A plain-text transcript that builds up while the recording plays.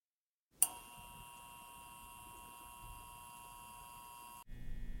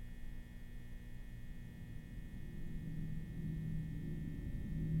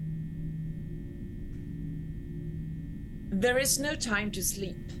There is no time to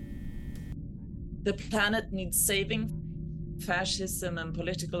sleep. The planet needs saving. Fascism and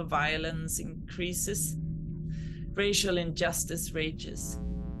political violence increases. Racial injustice rages.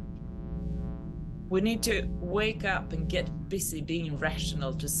 We need to wake up and get busy being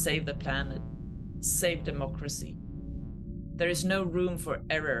rational to save the planet, save democracy. There is no room for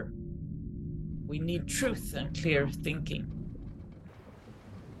error. We need truth and clear thinking.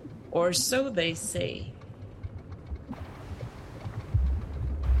 Or so they say.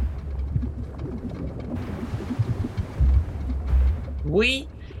 We,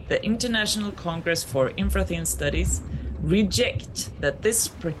 the International Congress for Infrathin Studies, reject that this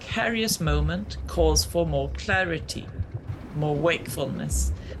precarious moment calls for more clarity, more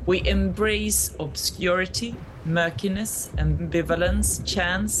wakefulness. We embrace obscurity, murkiness, ambivalence,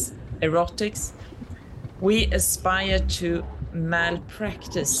 chance, erotics. We aspire to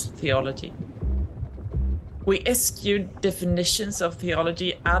malpractice theology. We eschew definitions of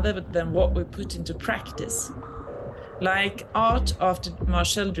theology other than what we put into practice. Like art after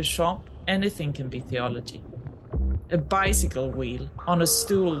Marcel Duchamp, anything can be theology. A bicycle wheel on a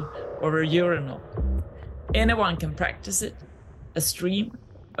stool or a urinal. Anyone can practice it. A stream,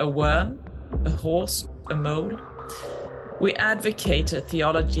 a worm, a horse, a mole. We advocate a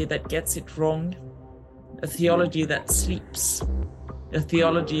theology that gets it wrong, a theology that sleeps, a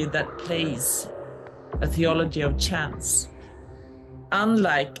theology that plays, a theology of chance.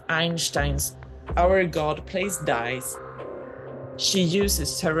 Unlike Einstein's "Our God plays dice," she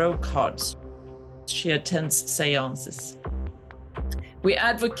uses tarot cards. She attends seances. We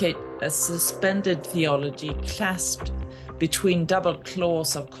advocate a suspended theology clasped between double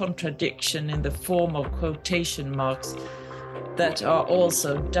claws of contradiction in the form of quotation marks that are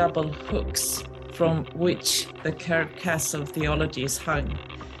also double hooks from which the carcass of theology is hung,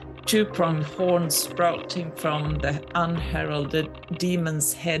 two-pronged horns sprouting from the unheralded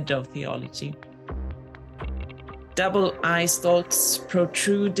demon's head of theology. Double eye stalks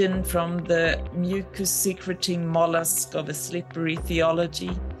protruding from the mucus-secreting mollusk of a slippery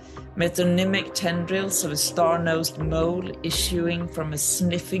theology, metonymic tendrils of a star-nosed mole issuing from a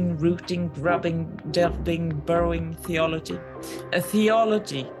sniffing, rooting, grubbing, delving, burrowing theology. A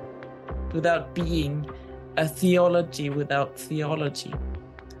theology without being, a theology without theology.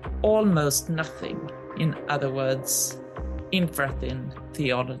 Almost nothing, in other words, infrathin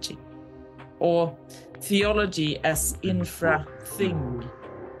theology. Or theology as infra-thing,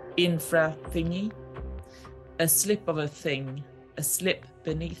 infra-thingy, a slip of a thing, a slip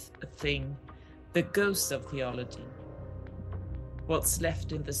beneath a thing, the ghost of theology, what's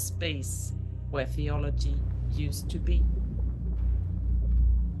left in the space where theology used to be.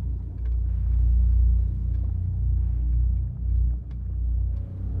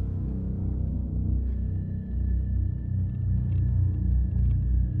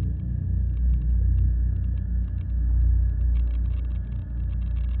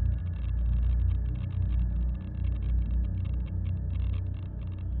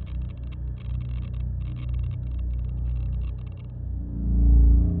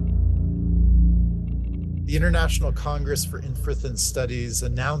 The International Congress for Infrathin Studies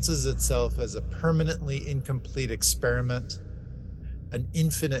announces itself as a permanently incomplete experiment, an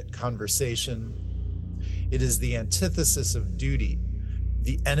infinite conversation. It is the antithesis of duty,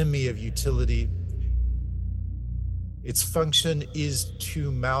 the enemy of utility. Its function is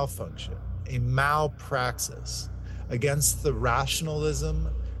to malfunction, a malpraxis against the rationalism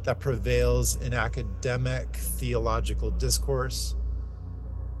that prevails in academic theological discourse.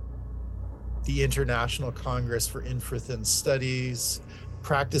 The International Congress for Infrathin Studies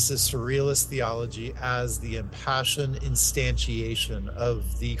practices surrealist theology as the impassioned instantiation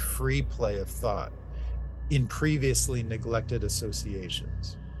of the free play of thought in previously neglected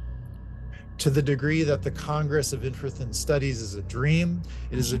associations. To the degree that the Congress of Infrathin Studies is a dream,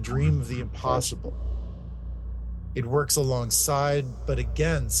 it is a dream of the impossible. It works alongside but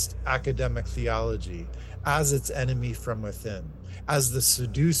against academic theology as its enemy from within, as the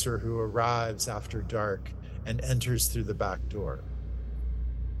seducer who arrives after dark and enters through the back door.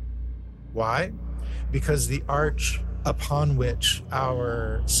 Why? Because the arch upon which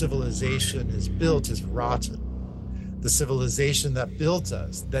our civilization is built is rotten. The civilization that built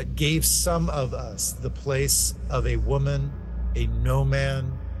us, that gave some of us the place of a woman, a no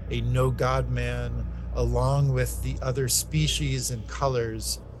man, a no God man, along with the other species and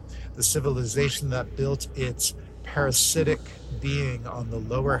colors, the civilization that built its parasitic being on the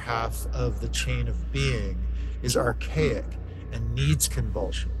lower half of the chain of being is archaic and needs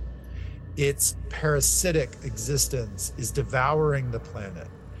convulsion. Its parasitic existence is devouring the planet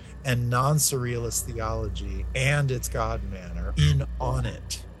and non-surrealist theology and its God man are in on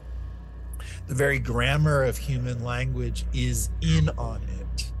it. The very grammar of human language is in on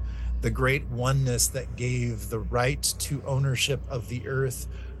it. The great oneness that gave the right to ownership of the earth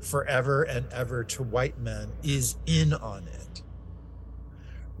forever and ever to white men is in on it.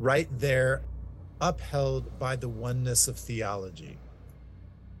 Right there, upheld by the oneness of theology.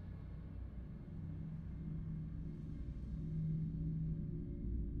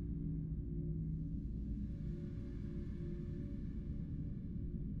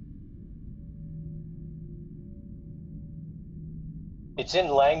 It's in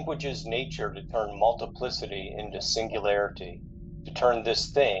language's nature to turn multiplicity into singularity, to turn this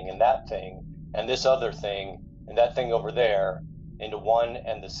thing and this other thing and that thing over there into one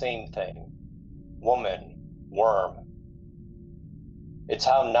and the same thing. Woman, worm. It's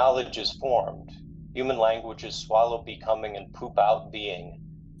how knowledge is formed. Human languages swallow becoming and poop out being.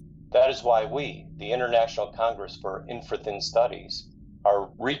 That is why we, the International Congress for Infrathin Studies, are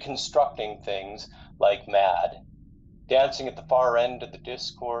reconstructing things like mad, dancing at the far end of the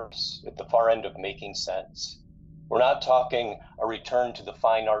discourse, at the far end of making sense. We're not talking a return to the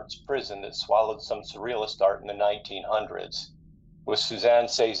fine arts prison that swallowed some surrealist art in the 1900s. With Suzanne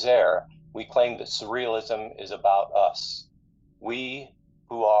Césaire, we claim that surrealism is about us, we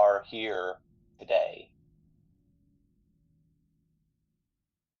who are here today.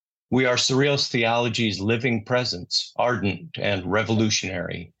 We are surrealist theology's living presence, ardent and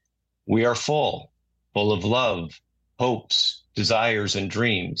revolutionary. We are full of love, hopes, desires, and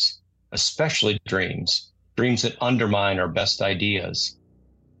dreams, especially dreams that undermine our best ideas.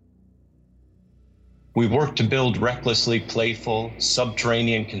 We work to build recklessly playful,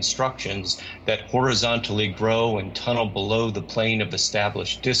 subterranean constructions that horizontally grow and tunnel below the plane of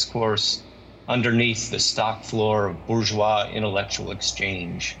established discourse, underneath the stock floor of bourgeois intellectual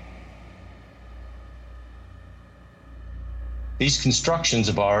exchange. These constructions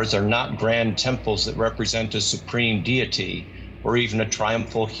of ours are not grand temples that represent a supreme deity or even a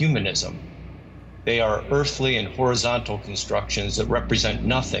triumphal humanism. They are earthly and horizontal constructions that represent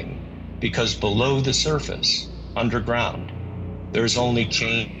nothing, because below the surface, underground, there's only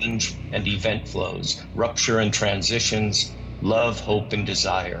change and event flows, rupture and transitions, love, hope, and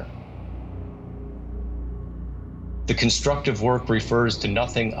desire. The constructive work refers to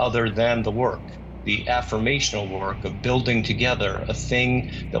nothing other than the work, the affirmational work of building together a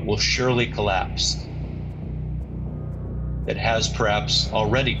thing that will surely collapse, that has perhaps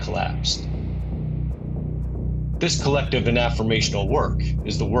already collapsed. This collective and affirmational work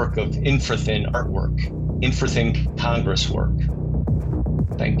is the work of Infrathin artwork, Infrathin Congress work.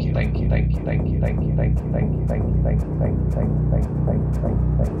 Thank you, thank you, thank you, thank you, thank you, thank you, thank you, thank you, thank you, thank you, thank you, thank you, thank you, thank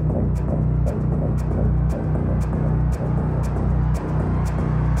you, thank you, thank you, thank you,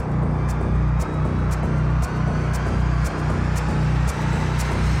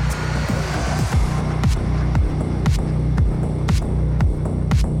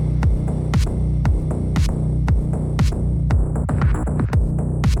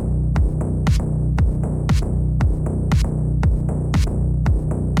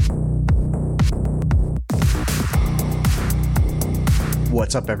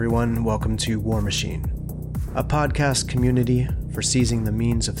 What's up, everyone? Welcome to War Machine, a podcast community for seizing the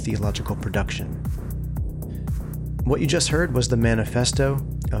means of theological production. What you just heard was the manifesto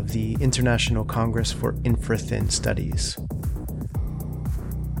of the International Congress for Infrathin Studies.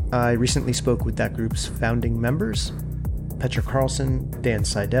 I recently spoke with that group's founding members, Petra Carlson, Dan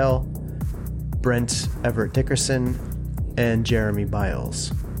Seidel, Brent Everett Dickerson, and Jeremy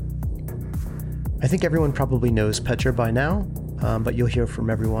Biles. I think everyone probably knows Petra by now, but you'll hear from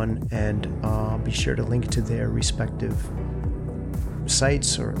everyone, and I'll be sure to link to their respective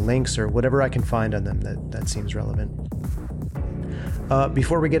sites or links or whatever I can find on them that seems relevant.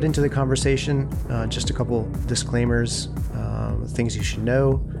 Before we get into the conversation, just a couple disclaimers, things you should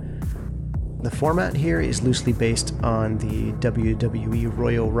know. The format here is loosely based on the WWE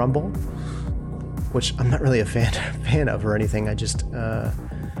Royal Rumble, which I'm not really a fan of or anything. I just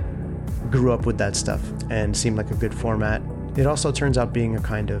grew up with that stuff and seemed like a good format. It also turns out being a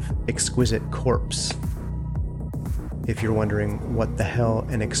kind of exquisite corpse. If you're wondering what the hell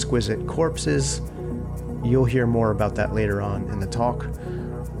an exquisite corpse is, you'll hear more about that later on in the talk.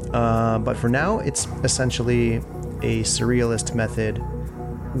 But for now, it's essentially a surrealist method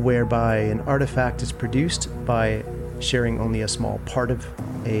whereby an artifact is produced by sharing only a small part of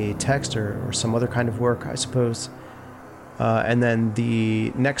a text or some other kind of work, I suppose. And then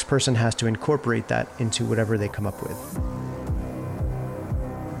the next person has to incorporate that into whatever they come up with.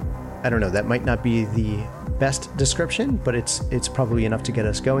 I don't know, that might not be the best description, but it's probably enough to get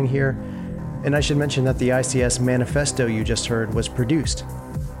us going here. And I should mention that the ICS manifesto you just heard was produced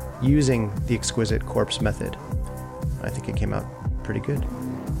using the exquisite corpse method. I think it came out pretty good.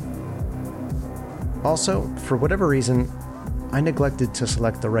 Also, for whatever reason, I neglected to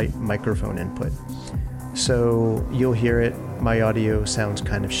select the right microphone input. So you'll hear it. My audio sounds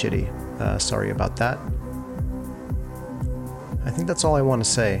kind of shitty. Sorry about that. I think that's all I want to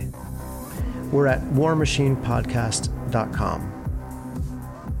say. We're at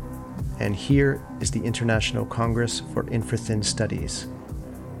warmachinepodcast.com. And here is the International Congress for Infrathin Studies.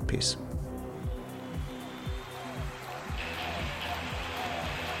 Peace.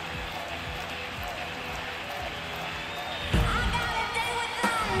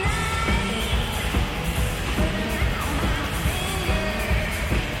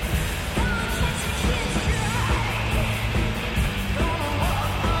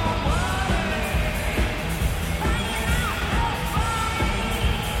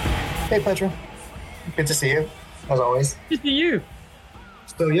 Hey, Petra. Good to see you, as always. Good to see you.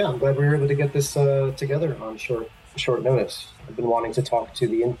 So, yeah, I'm glad we were able to get this together on short notice. I've been wanting to talk to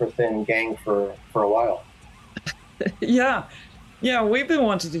the Infrathin gang for a while. Yeah, we've been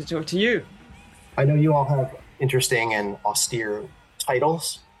wanting to talk to you. I know you all have interesting and austere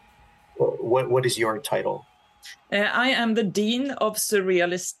titles. What is your title? I am the Dean of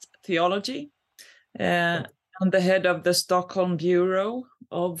Surrealist Theology. I'm the head of the Stockholm Bureau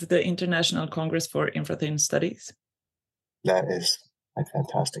of the International Congress for Infrathin Studies. That is a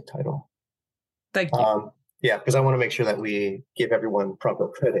fantastic title. Thank you. Yeah, because I want to make sure that we give everyone proper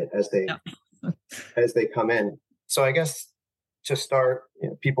credit as they come in. So I guess to start,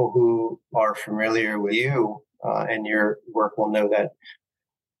 people who are familiar with you and your work will know that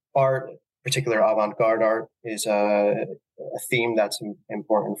art, particular avant-garde art, is a theme that's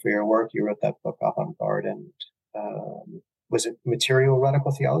important for your work. You wrote that book, Avant-Garde, and was it Material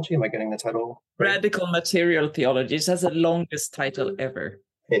Radical Theology? Am I getting the title right? Radical Material Theology. It has the longest title ever.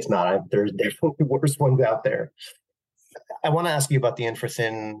 It's not. There's definitely worse ones out there. I want to ask you about the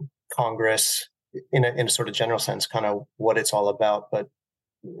Infrathin Congress in a sort of general sense, kind of what it's all about. But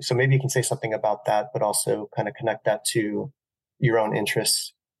so maybe you can say something about that, but also kind of connect that to your own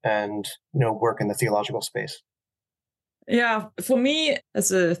interests and work in the theological space. Yeah, for me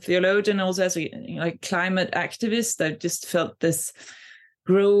as a theologian, also as a climate activist, I just felt this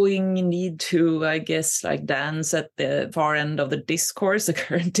growing need to, I guess, dance at the far end of the discourse, the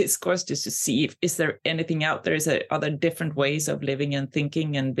current discourse, just to see is there anything out there? Are there different ways of living and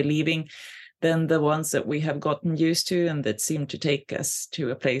thinking and believing than the ones that we have gotten used to and that seem to take us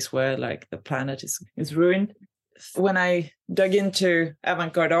to a place where the planet is ruined? When I dug into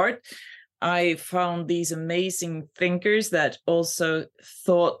avant-garde art, I found these amazing thinkers that also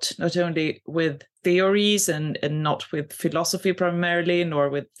thought not only with theories and not with philosophy primarily, nor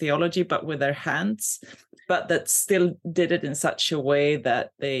with theology, but with their hands, but that still did it in such a way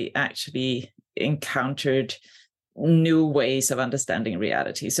that they actually encountered new ways of understanding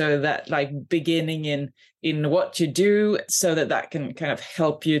reality. So that beginning in what you do, so that can kind of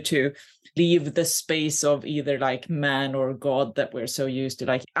help you to leave the space of either man or God that we're so used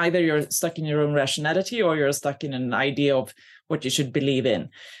to. Either you're stuck in your own rationality or you're stuck in an idea of what you should believe in.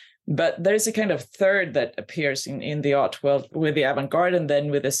 But there's a kind of third that appears in the art world with the avant-garde and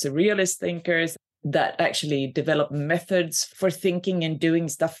then with the surrealist thinkers that actually develop methods for thinking and doing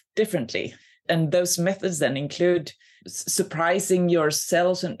stuff differently. And those methods then include surprising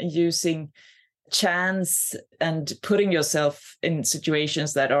yourselves and using chance and putting yourself in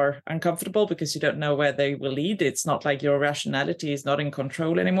situations that are uncomfortable because you don't know where they will lead. It's not like your rationality is not in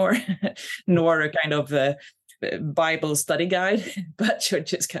control anymore, nor a kind of Bible study guide, but you're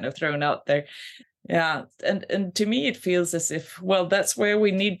just kind of thrown out there. Yeah. And to me, it feels as if, that's where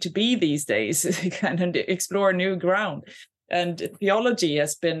we need to be these days, kind of explore new ground. And theology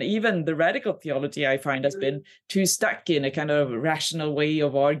has been, even the radical theology, I find, has been too stuck in a kind of rational way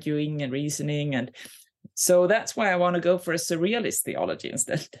of arguing and reasoning. And so that's why I want to go for a surrealist theology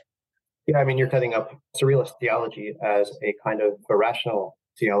instead. Yeah, I mean, you're cutting up surrealist theology as a kind of irrational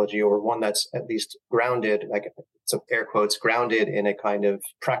theology, or one that's at least grounded, some air quotes, grounded in a kind of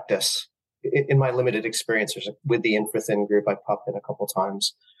practice. In my limited experience with the Infrathin group, I popped in a couple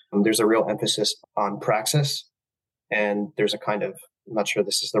times. There's a real emphasis on praxis. And there's a kind of, I'm not sure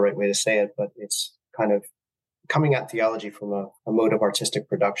this is the right way to say it, but it's kind of coming at theology from a mode of artistic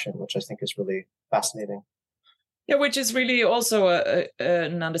production, which I think is really fascinating. Yeah, which is really also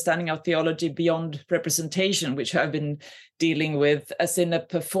an understanding of theology beyond representation, which I've been dealing with as in a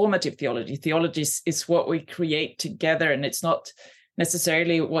performative theology. Theology is what we create together, and it's not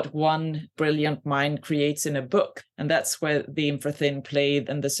necessarily what one brilliant mind creates in a book. And that's where the Infrathin play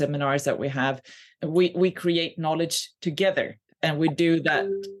and the seminars that we have, we create knowledge together, and we do that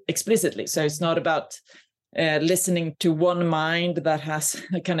explicitly. So it's not about listening to one mind that has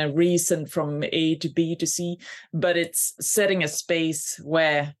a kind of reason from A to B to C, but it's setting a space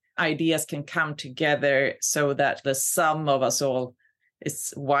where ideas can come together so that the sum of us all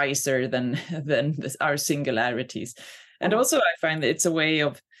is wiser than our singularities. And also I find that it's a way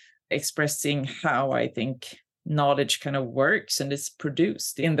of expressing how I think knowledge kind of works and is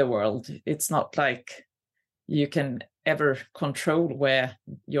produced in the world. It's not like you can ever control where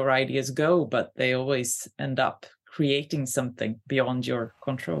your ideas go, but they always end up creating something beyond your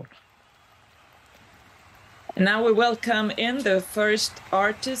control. And now we welcome in the first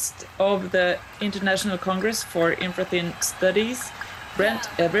artist of the International Congress for Infrathin Studies, Brent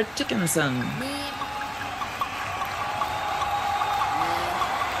Everett Dickinson.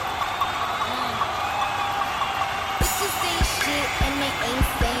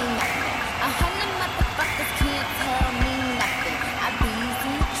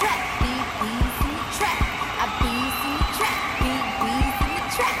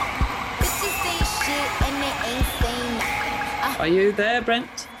 Are you there,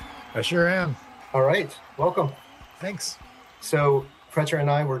 Brent? I sure am. All right, welcome. Thanks. So Petra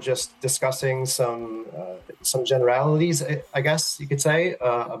and I were just discussing some generalities, I guess you could say,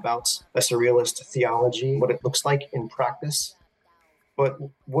 about a surrealist theology, what it looks like in practice. But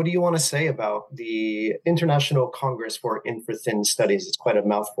what do you want to say about the International Congress for Infrathin Studies? It's quite a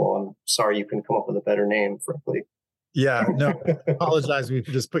mouthful. I'm sorry you couldn't come up with a better name, frankly. Yeah, no, I apologize. We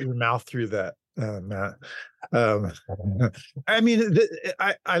just put your mouth through that, Matt. I mean,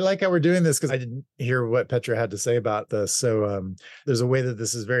 I like how we're doing this because I didn't hear what Petra had to say about this. So there's a way that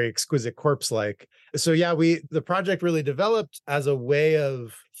this is very exquisite corpse-like. So yeah, the project really developed as a way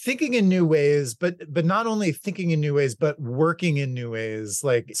of thinking in new ways, but not only thinking in new ways, but working in new ways,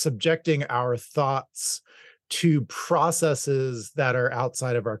 like subjecting our thoughts to processes that are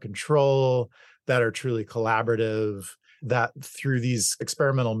outside of our control, that are truly collaborative, that through these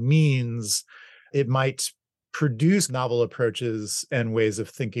experimental means, it might produce novel approaches and ways of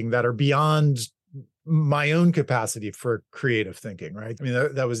thinking that are beyond my own capacity for creative thinking, right? I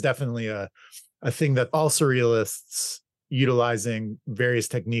mean, that was definitely a thing that all surrealists utilizing various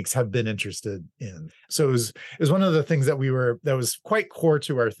techniques have been interested in. So it was one of the things that was quite core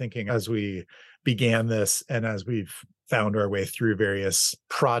to our thinking as we began this and as we've found our way through various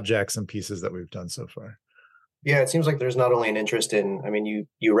projects and pieces that we've done so far. Yeah, it seems like there's not only an interest in, I mean,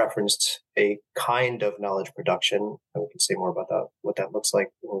 you referenced a kind of knowledge production, and we can say more about that, what that looks like,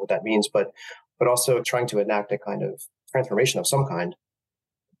 or what that means, but also trying to enact a kind of transformation of some kind.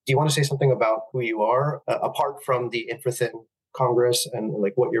 Do you want to say something about who you are, apart from the Infrathin Congress, and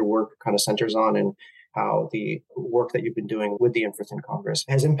like what your work kind of centers on, and how the work that you've been doing with the Infrathin Congress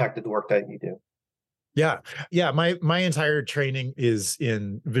has impacted the work that you do? Yeah. My entire training is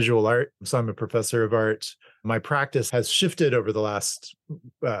in visual art. So I'm a professor of art. My practice has shifted over the last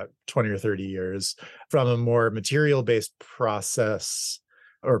 20 or 30 years from a more material-based process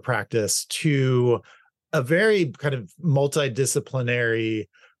or practice to a very kind of multidisciplinary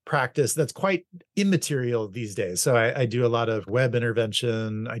practice that's quite immaterial these days. So I do a lot of web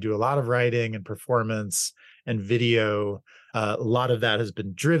intervention. I do a lot of writing and performance and video. A lot of that has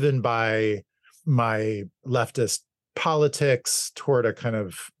been driven by my leftist politics toward a kind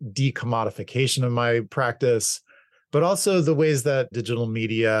of decommodification of my practice, but also the ways that digital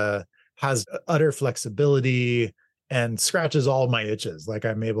media has utter flexibility and scratches all my itches. Like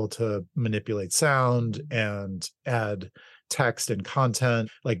I'm able to manipulate sound and add text and content,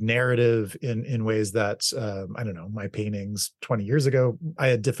 like narrative in ways that, I don't know, my paintings 20 years ago, I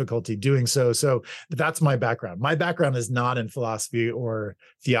had difficulty doing so. So that's my background. My background is not in philosophy or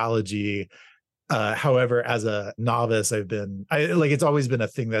theology. However, as a novice, it's always been a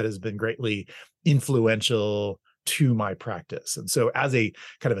thing that has been greatly influential to my practice. And so as a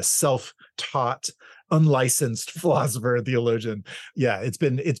kind of a self-taught, unlicensed philosopher, theologian, yeah, it's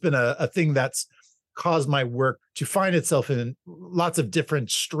been a thing that's caused my work to find itself in lots of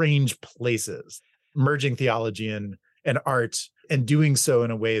different strange places, merging theology and art, and doing so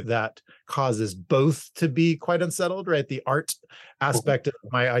in a way that causes both to be quite unsettled, right? The art aspect of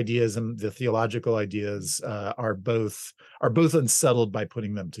my ideas and the theological ideas are both unsettled by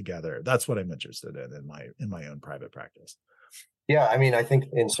putting them together. That's what I'm interested in my own private practice. Yeah, I mean, I think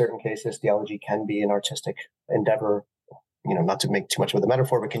in certain cases, theology can be an artistic endeavor. You know, not to make too much of the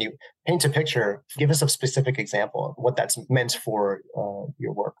metaphor, but can you paint a picture? Give us a specific example of what that's meant for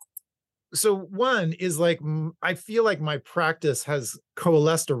your work. So one is like, I feel like my practice has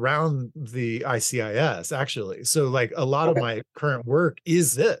coalesced around the ICIS actually. So like a lot of my current work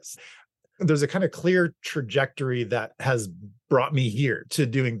is this. There's a kind of clear trajectory that has brought me here to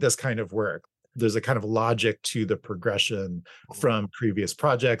doing this kind of work. There's a kind of logic to the progression from previous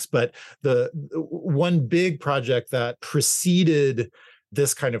projects, but the one big project that preceded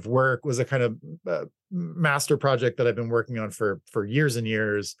this kind of work was a kind of master project that I've been working on for years and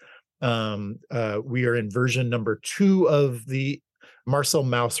years. We are in version number 2 of the Marcel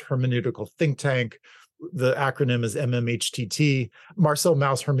Mauss Hermeneutical Think Tank. The acronym is MMHTT. Marcel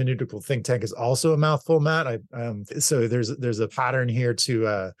Mauss Hermeneutical Think Tank is also a mouthful, Matt. So there's a pattern here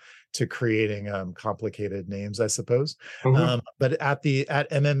to creating complicated names, I suppose. But at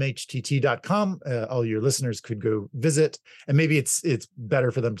mmhtt.com, all your listeners could go visit, and maybe it's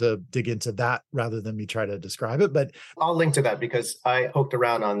better for them to dig into that rather than me try to describe it. But I'll link to that because I poked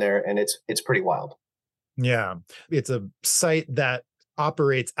around on there and it's pretty wild. Yeah, it's a site that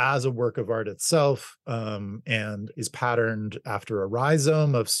operates as a work of art itself, and is patterned after a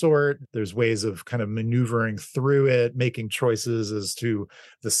rhizome of sort. There's ways of kind of maneuvering through it, making choices as to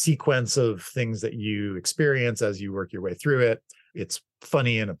the sequence of things that you experience as you work your way through it. It's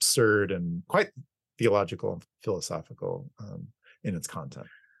funny and absurd and quite theological and philosophical in its content.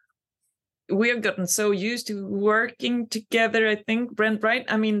 We have gotten so used to working together, I think, Brent, right?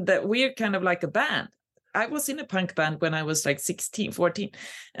 I mean, that we're kind of like a band. I was in a punk band when I was like 16, 14,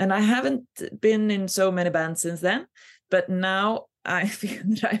 and I haven't been in so many bands since then. But now I feel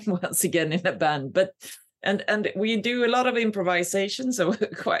that I'm once again in a band. But and we do a lot of improvisation, so we're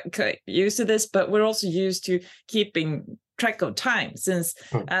quite used to this. But we're also used to keeping track of time, since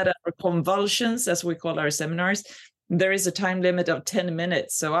at our convulsions, as we call our seminars, there is a time limit of 10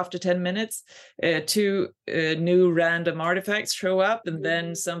 minutes. So after 10 minutes, 2 new random artifacts show up, and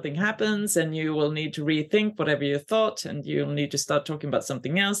then something happens, and you will need to rethink whatever you thought, and you'll need to start talking about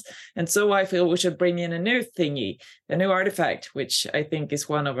something else. And so I feel we should bring in a new thingy, a new artifact, which I think is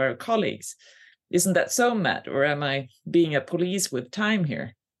one of our colleagues. Isn't that so, Matt? Or am I being a police with time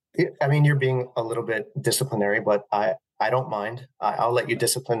here? I mean, you're being a little bit disciplinary, but I don't mind. I'll let you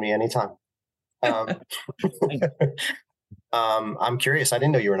discipline me anytime. I'm curious. I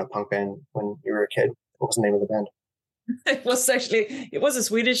didn't know you were in a punk band when you were a kid. What was the name of the band? It was a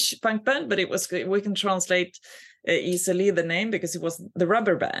Swedish punk band, but we can translate easily the name because it was the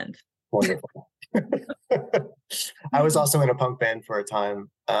Rubber Band. Wonderful. I was also in a punk band for a time.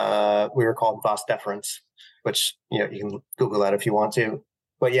 We were called Vos Deference, which, you can Google that if you want to.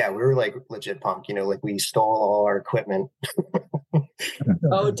 But yeah, we were like legit punk, like we stole all our equipment.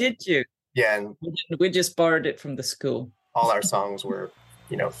 Oh, did you? Yeah, and we just borrowed it from the school. All our songs were,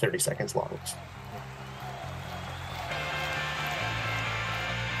 30 seconds long.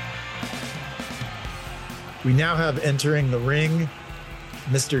 We now have entering the ring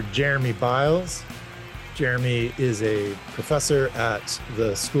Mr. Jeremy Biles. Jeremy is a professor at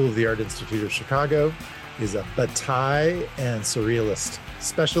the School of the Art Institute of Chicago. He's a Bataille and Surrealist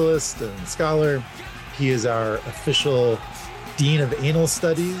specialist and scholar. He is our official Dean of Anal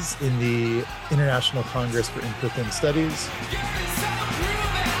Studies in the International Congress for Infrathin Studies.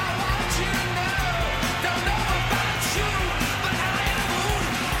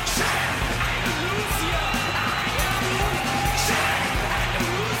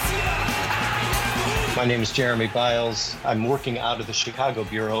 My name is Jeremy Biles. I'm working out of the Chicago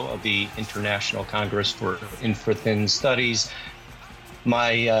Bureau of the International Congress for Infrathin Studies.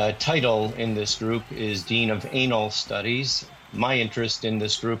 My title in this group is Dean of Anal Studies. My interest in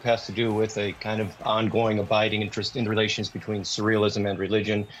this group has to do with a kind of ongoing, abiding interest in the relations between surrealism and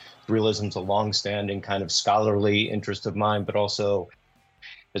religion. Surrealism is a long-standing kind of scholarly interest of mine, but also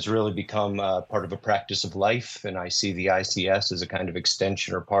has really become part of a practice of life, and I see the ICS as a kind of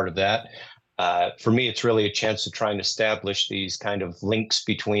extension or part of that. For me, it's really a chance to try and establish these kind of links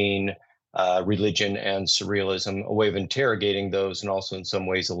between religion and surrealism, a way of interrogating those and also in some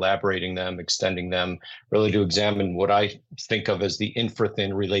ways elaborating them, extending them, really to examine what I think of as the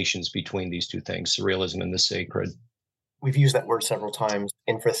infrathin relations between these two things, surrealism and the sacred. We've used that word several times,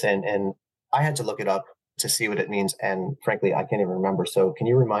 infrathin, and I had to look it up to see what it means. And frankly, I can't even remember. So can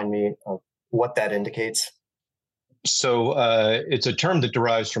you remind me of what that indicates? So it's a term that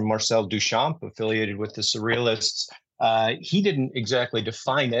derives from Marcel Duchamp, affiliated with the Surrealists. He didn't exactly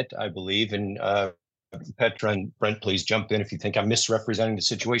define it, I believe, and Petra and Brent, please jump in if you think I'm misrepresenting the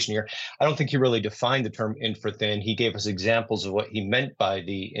situation here. I don't think he really defined the term infrathin. He gave us examples of what he meant by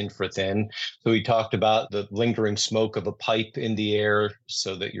the infrathin. So he talked about the lingering smoke of a pipe in the air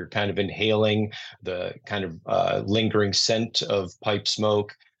so that you're kind of inhaling the kind of lingering scent of pipe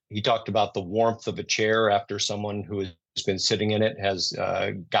smoke. He talked about the warmth of a chair after someone who has been sitting in it has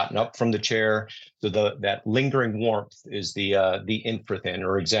gotten up from the chair. So that lingering warmth is the infrathin,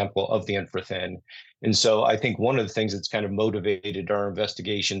 or example of the infrathin. And so I think one of the things that's kind of motivated our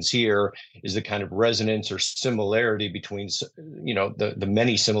investigations here is the kind of resonance or similarity between, the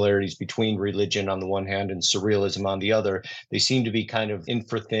many similarities between religion on the one hand and surrealism on the other. They seem to be kind of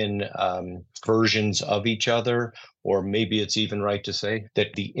infrathin versions of each other, or maybe it's even right to say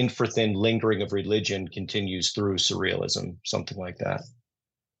that the infrathin lingering of religion continues through surrealism, something like that.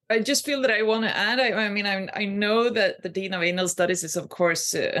 I just feel that I want to add, I know that the Dean of Anal Studies is, of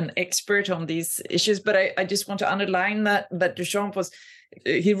course, an expert on these issues, but I just want to underline that Duchamp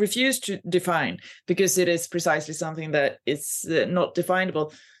he refused to define, because it is precisely something that is not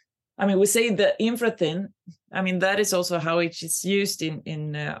definable. I mean, we say the infrathin, that is also how it is used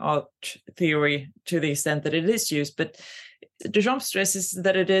in art theory to the extent that it is used, but Duchamp stresses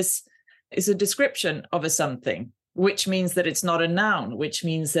that it is a description of a something, which means that it's not a noun, which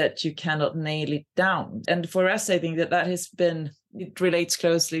means that you cannot nail it down. And for us, I think that it relates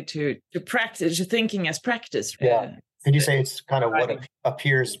closely to practice, to thinking as practice. Yeah. Could you say it's kind of what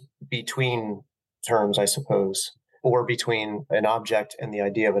appears between terms, I suppose, or between an object and the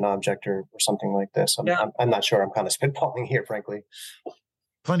idea of an object, or something like this? I'm not sure. I'm kind of spitballing here, frankly.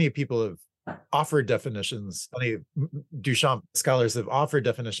 Plenty of people have offered definitions. Plenty of Duchamp scholars have offered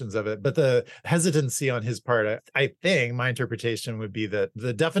definitions of it, but the hesitancy on his part, I think my interpretation would be that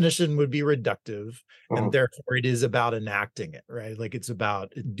the definition would be reductive, and therefore it is about enacting it, right? Like it's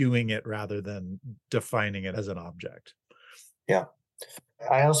about doing it rather than defining it as an object. Yeah.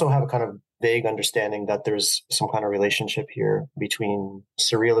 I also have a kind of vague understanding that there's some kind of relationship here between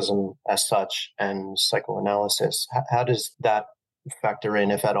surrealism as such and psychoanalysis. How does that factor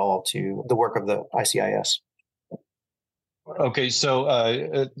in, if at all, to the work of the ICIS? Okay,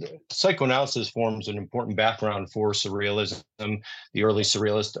 so psychoanalysis forms an important background for surrealism. The early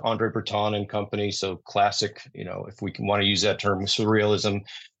surrealist, André Breton and company, so classic, if we want to use that term, surrealism,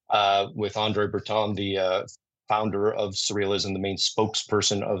 with André Breton, the founder of surrealism, the main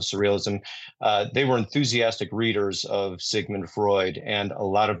spokesperson of surrealism. They were enthusiastic readers of Sigmund Freud, and a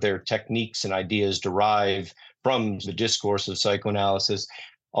lot of their techniques and ideas derive from the discourse of psychoanalysis.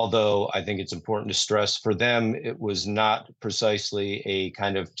 Although I think it's important to stress, for them, it was not precisely a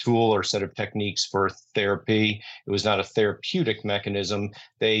kind of tool or set of techniques for therapy. It was not a therapeutic mechanism.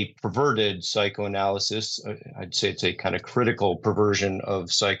 They perverted psychoanalysis. I'd say it's a kind of critical perversion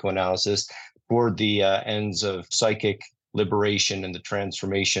of psychoanalysis toward the ends of psychic liberation and the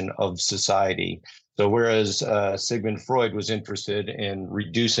transformation of society. So whereas Sigmund Freud was interested in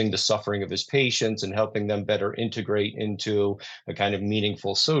reducing the suffering of his patients and helping them better integrate into a kind of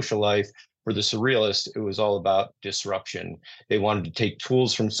meaningful social life, for the surrealists, it was all about disruption. They wanted to take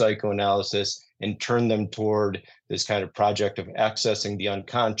tools from psychoanalysis and turn them toward this kind of project of accessing the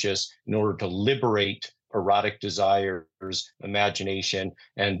unconscious in order to liberate erotic desires, imagination,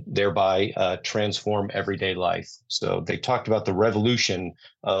 and thereby transform everyday life. So they talked about the revolution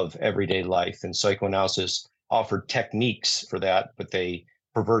of everyday life, and psychoanalysis offered techniques for that, but they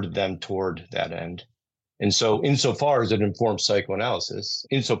perverted them toward that end. And so insofar as it informs psychoanalysis,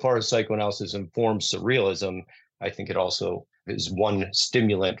 insofar as psychoanalysis informs surrealism, I think it also is one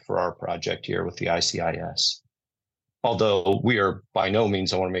stimulant for our project here with the ICIS. Although we are by no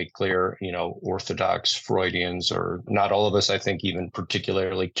means, I want to make clear, orthodox Freudians, or not all of us, I think, even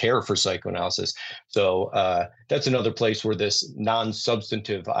particularly care for psychoanalysis. So that's another place where this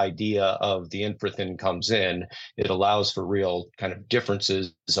non-substantive idea of the infrathin comes in. It allows for real kind of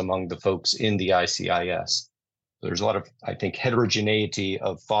differences among the folks in the ICIS. There's a lot of, I think, heterogeneity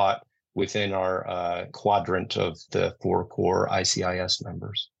of thought within our quadrant of the 4 core ICIS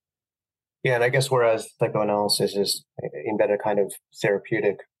members. Yeah, and I guess whereas psychoanalysis is embedded a kind of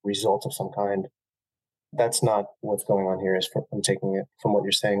therapeutic result of some kind, that's not what's going on here. I'm taking it from what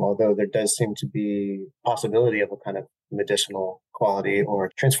you're saying, although there does seem to be possibility of a kind of medicinal quality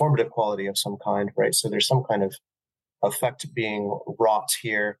or transformative quality of some kind, right? So there's some kind of effect being wrought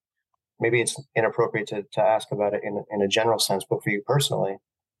here. Maybe it's inappropriate to ask about it in a general sense, but for you personally,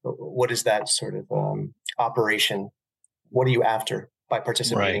 what is that sort of operation? What are you after by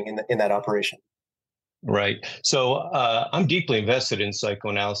participating in that operation? Right. So I'm deeply invested in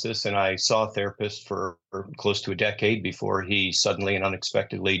psychoanalysis, and I saw a therapist for close to a decade before he suddenly and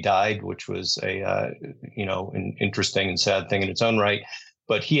unexpectedly died, which was an interesting and sad thing in its own right.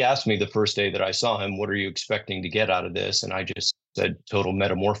 But he asked me the first day that I saw him, "What are you expecting to get out of this?" And I just said, total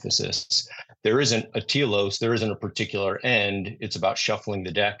metamorphosis. There isn't a telos, there isn't a particular end. It's about shuffling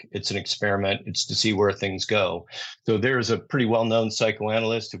the deck. It's an experiment. It's to see where things go. So there's a pretty well-known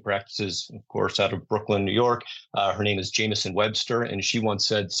psychoanalyst who practices, of course, out of Brooklyn, New York. Her name is Jamison Webster, and she once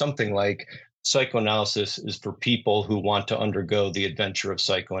said something like, psychoanalysis is for people who want to undergo the adventure of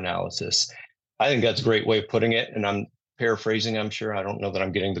psychoanalysis. I think that's a great way of putting it, and I'm paraphrasing, I'm sure. I don't know that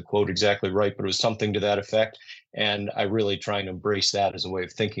I'm getting the quote exactly right, but it was something to that effect. And I really try and embrace that as a way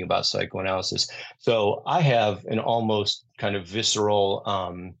of thinking about psychoanalysis. So I have an almost kind of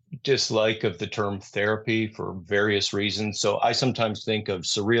visceral dislike of the term therapy for various reasons. So I sometimes think of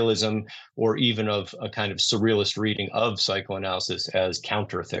surrealism, or even of a kind of surrealist reading of psychoanalysis, as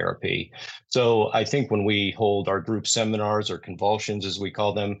counter therapy. So I think when we hold our group seminars, or convulsions as we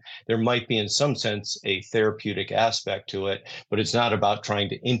call them, there might be in some sense a therapeutic aspect to it, but it's not about trying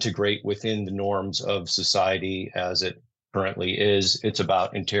to integrate within the norms of society as it currently is. It's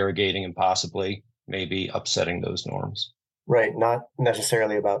about interrogating and possibly maybe upsetting those norms. Right. Not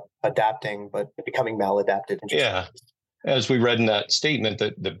necessarily about adapting, but becoming maladapted. Yeah. As we read in that statement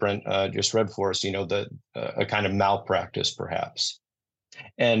that Brent just read for us, a kind of malpractice, perhaps.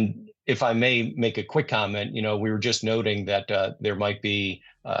 And if I may make a quick comment, we were just noting that there might be,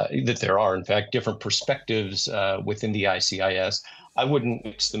 that there are, in fact, different perspectives within the ICIS. I wouldn't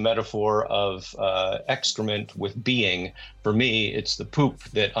mix the metaphor of excrement with being. For me, it's the poop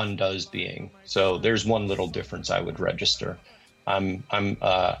that undoes being. So there's one little difference I would register. I'm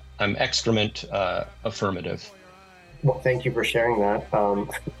excrement affirmative. Well, thank you for sharing that.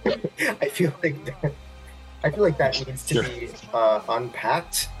 I feel like that needs to be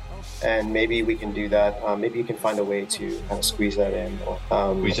unpacked, and maybe we can do that. Maybe you can find a way to kind of squeeze that in.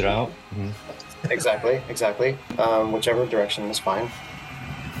 Squeeze it out? Mm-hmm. Exactly. Whichever direction is fine.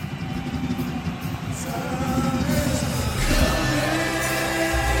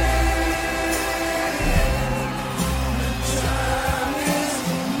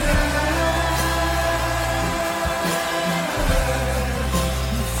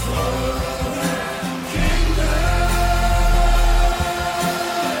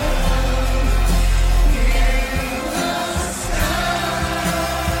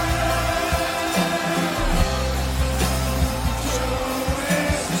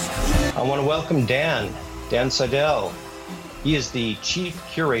 I want to welcome Dan Seidel. He is the Chief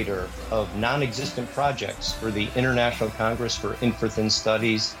Curator of Non-Existent Projects for the International Congress for Infrathin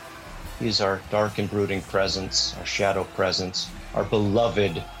Studies. He is our dark and brooding presence, our shadow presence, our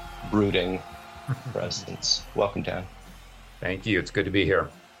beloved brooding presence. Welcome, Dan. Thank you. It's good to be here.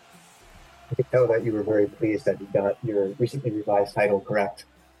 I could tell that you were very pleased that you got your recently revised title correct.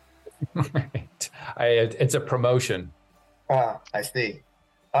 Right. It's a promotion. I see.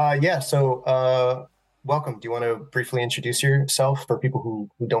 So welcome. Do you want to briefly introduce yourself for people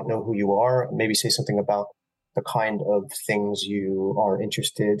who don't know who you are? Maybe say something about the kind of things you are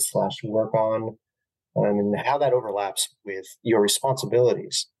interested / work on, and how that overlaps with your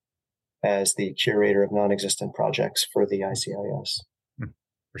responsibilities as the curator of non-existent projects for the ICIS.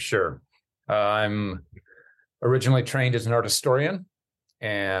 For sure. I'm originally trained as an art historian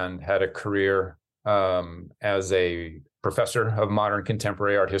and had a career as a professor of modern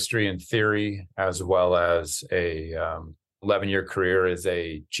contemporary art history and theory, as well as a 11-year career as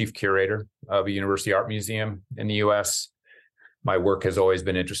a chief curator of a university art museum in the U.S. My work has always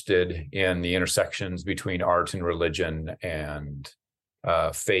been interested in the intersections between art and religion and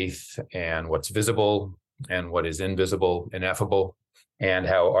faith, and what's visible and what is invisible, ineffable, and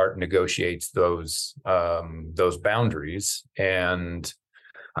how art negotiates those boundaries. And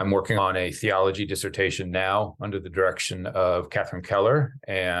I'm working on a theology dissertation now under the direction of Catherine Keller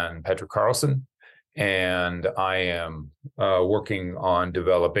and Petra Carlson. And I am working on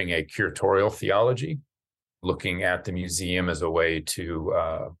developing a curatorial theology, looking at the museum as a way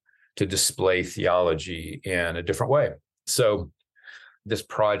to display theology in a different way. So this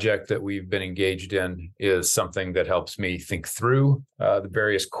project that we've been engaged in is something that helps me think through the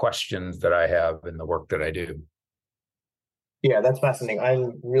various questions that I have in the work that I do. Yeah, that's fascinating.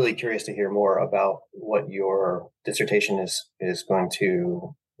 I'm really curious to hear more about what your dissertation is going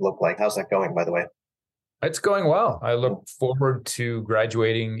to look like. How's that going, by the way? It's going well. I look forward to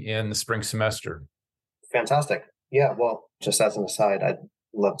graduating in the spring semester. Fantastic. Yeah, well, just as an aside, I'd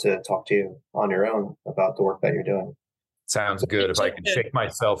love to talk to you on your own about the work that you're doing. Sounds good. If I can shake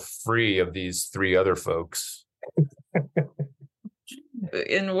myself free of these three other folks.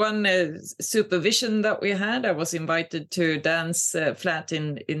 In one supervision that we had, I was invited to Dan's flat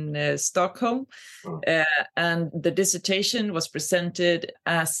in Stockholm, and the dissertation was presented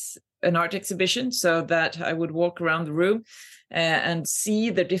as an art exhibition so that I would walk around the room and see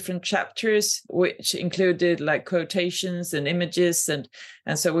the different chapters, which included like quotations and images. And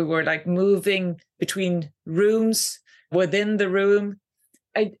so we were like moving between rooms within the room.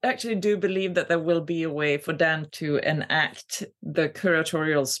 I actually do believe that there will be a way for Dan to enact the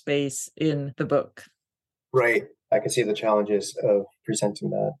curatorial space in the book. Right. I can see the challenges of presenting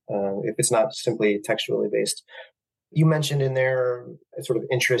that if it's not simply textually based. You mentioned in there a sort of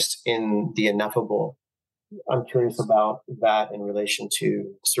interest in the ineffable. I'm curious about that in relation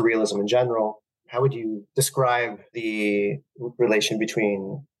to surrealism in general. How would you describe the relation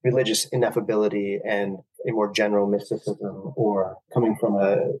between religious ineffability and a more general mysticism, or coming from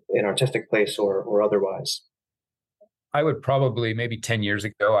an artistic place or otherwise? I would probably, maybe 10 years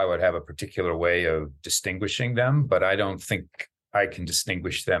ago, I would have a particular way of distinguishing them, but I don't think I can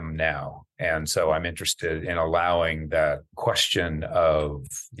distinguish them now. And so I'm interested in allowing that question of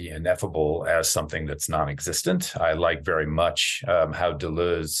the ineffable as something that's non-existent. I like very much how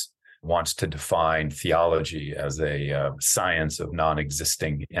Deleuze wants to define theology as a science of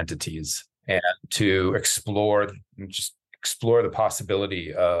non-existing entities, and to explore the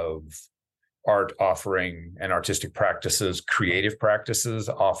possibility of art offering and artistic practices, creative practices,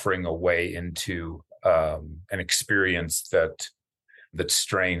 offering a way into an experience that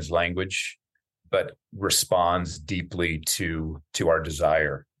strains language, but responds deeply to our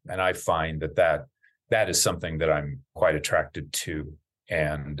desire. And I find that is something that I'm quite attracted to.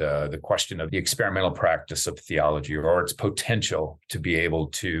 And the question of the experimental practice of theology, or its potential to be able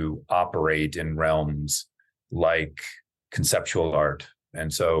to operate in realms like conceptual art.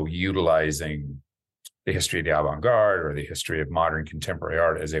 And so utilizing the history of the avant-garde or the history of modern contemporary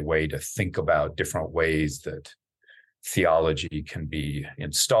art as a way to think about different ways that theology can be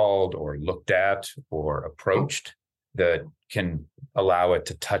installed or looked at or approached, that can allow it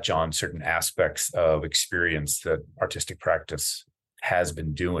to touch on certain aspects of experience that artistic practice has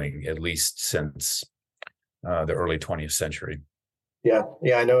been doing, at least since the early 20th century. Yeah,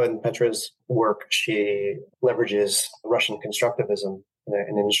 I know in Petra's work, she leverages Russian constructivism in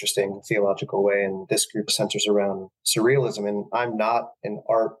an interesting theological way, and this group centers around surrealism. And I'm not an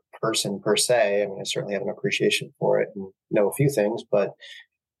art person per se. I mean, I certainly have an appreciation for it and know a few things, but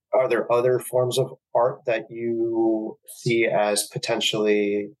are there other forms of art that you see as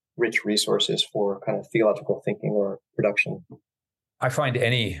potentially rich resources for kind of theological thinking or production? I find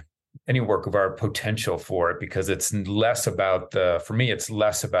any work of art potential for it, because it's less about for me, it's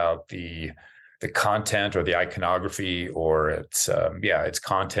less about the content or the iconography or its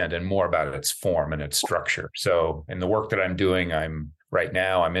content, and more about its form and its structure. So in the work that I'm doing, I'm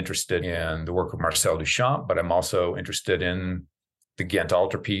interested in the work of Marcel Duchamp, but I'm also interested in the Ghent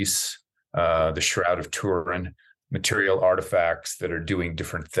altarpiece, the Shroud of Turin, material artifacts that are doing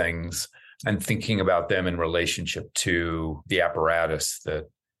different things, and thinking about them in relationship to the apparatus that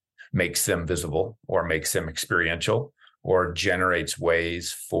makes them visible or makes them experiential or generates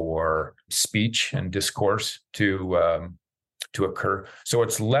ways for speech and discourse to occur. So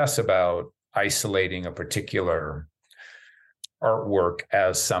it's less about isolating a particular artwork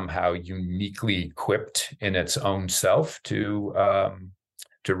as somehow uniquely equipped in its own self to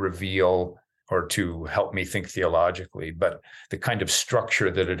reveal or to help me think theologically, but the kind of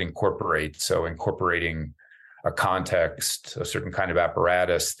structure that it incorporates. So incorporating a context, a certain kind of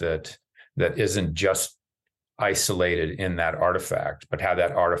apparatus that isn't just isolated in that artifact, but how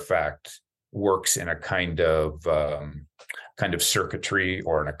that artifact works in a kind of circuitry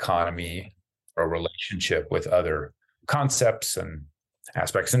or an economy or a relationship with other concepts and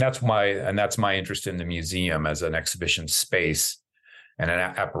aspects. And that's my interest in the museum as an exhibition space and an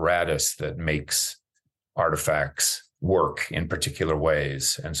apparatus that makes artifacts work in particular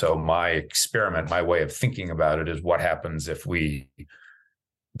ways. And so my way of thinking about it is what happens if we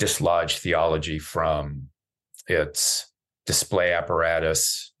dislodge theology from its display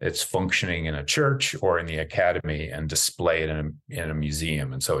apparatus, its functioning in a church or in the academy, and display it in a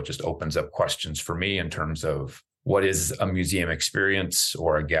museum. And so it just opens up questions for me in terms of what is a museum experience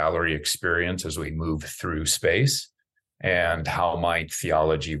or a gallery experience as we move through space, and how might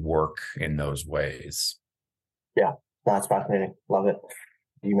theology work in those ways. Yeah, that's fascinating. Love it.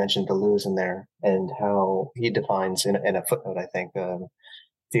 You mentioned Deleuze in there and how he defines in a footnote, I think,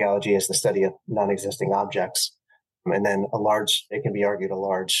 theology is the study of non-existing objects. And then it can be argued,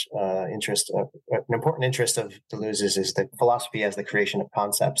 an important interest of Deleuze's is the philosophy as the creation of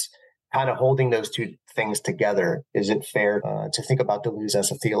concepts. Kind of holding those two things together. Is it fair to think about Deleuze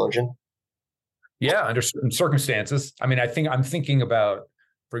as a theologian? Yeah, under certain circumstances. I mean, I'm thinking about,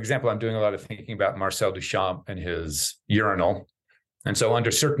 for example, I'm doing a lot of thinking about Marcel Duchamp and his urinal And so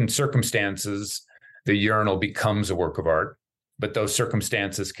under certain circumstances, the urinal becomes a work of art, but those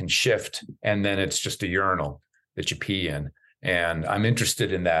circumstances can shift, and then it's just a urinal that you pee in. And I'm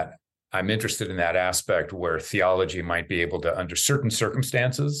interested in that. I'm interested in that aspect where theology might be able to, under certain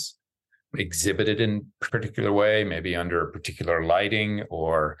circumstances, exhibit it in a particular way, maybe under particular lighting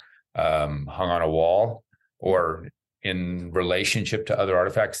or hung on a wall or in relationship to other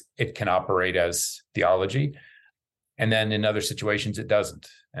artifacts. It can operate as theology. And then in other situations, it doesn't.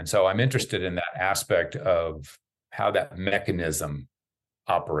 And so I'm interested in that aspect of how that mechanism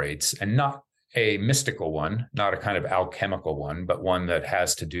operates, and not a mystical one, not a kind of alchemical one, but one that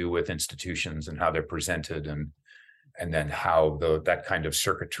has to do with institutions and how they're presented, and then how that kind of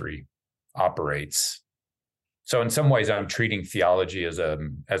circuitry operates. So in some ways, I'm treating theology as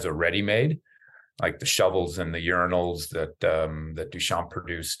a ready-made, like the shovels and the urinals that Duchamp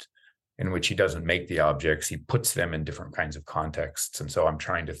produced, in which he doesn't make the objects, he puts them in different kinds of contexts. And so I'm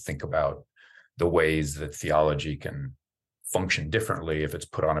trying to think about the ways that theology can function differently if it's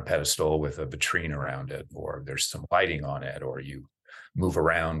put on a pedestal with a vitrine around it, or there's some lighting on it, or you move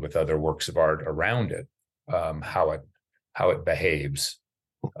around with other works of art around it, how it behaves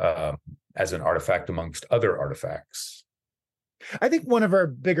as an artifact amongst other artifacts. I think one of our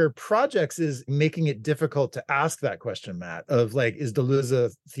bigger projects is making it difficult to ask that question, Matt, of like, is Deleuze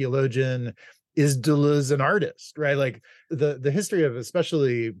a theologian? Is Deleuze an artist, right? Like the history of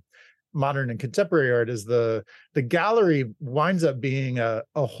especially modern and contemporary art is the gallery winds up being a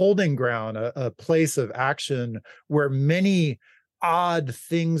holding ground, a place of action where many odd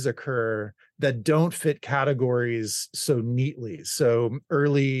things occur that don't fit categories so neatly. So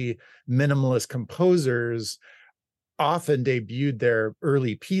early minimalist composers often debuted their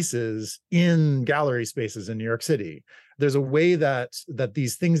early pieces in gallery spaces in New York City. There's a way that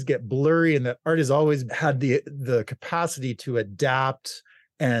these things get blurry, and that art has always had the capacity to adapt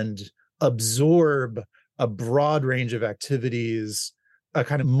and absorb a broad range of activities, a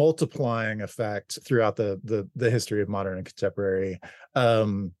kind of multiplying effect throughout the history of modern and contemporary.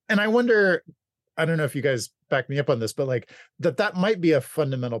 And I wonder, I don't know if you guys back me up on this, but like that might be a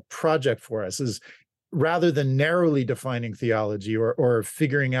fundamental project for us, is rather than narrowly defining theology or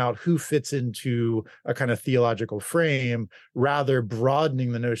figuring out who fits into a kind of theological frame, rather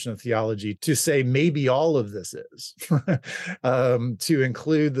broadening the notion of theology to say maybe all of this is, to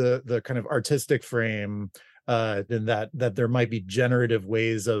include the kind of artistic frame, and that there might be generative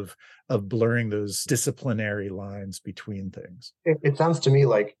ways of blurring those disciplinary lines between things. It sounds to me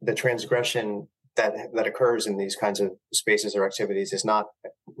like the transgression that occurs in these kinds of spaces or activities is not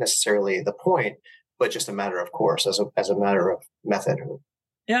necessarily the point, but just a matter of course, as a matter of method.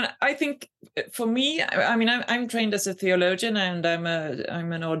 Yeah, I think for me, I mean, I'm trained as a theologian, and I'm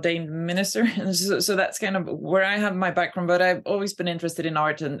an ordained minister, and so that's kind of where I have my background. But I've always been interested in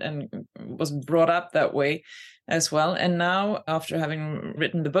art and was brought up that way as well. And now, after having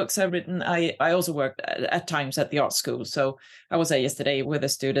written the books I've written, I also worked at times at the art school. So I was there yesterday with the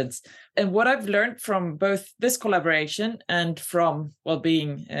students. And what I've learned from both this collaboration and from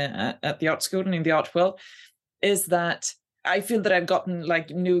being at the art school and in the art world is that I feel that I've gotten like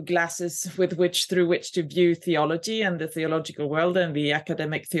new glasses through which to view theology and the theological world and the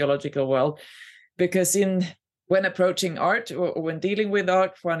academic theological world. Because when approaching art or when dealing with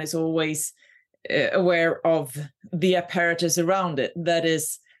art, one is always aware of the apparatus around it. That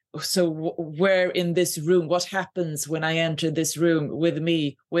is, so where in this room, what happens when I enter this room with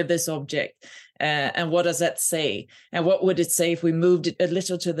me, with this object? And what does that say? And what would it say if we moved it a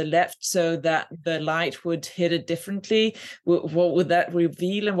little to the left so that the light would hit it differently? What would that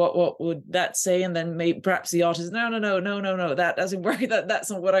reveal? And what would that say? And then maybe perhaps the artist, no, that doesn't work.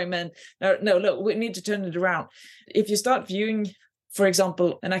 That's not what I meant. No, look, we need to turn it around. If you start viewing, for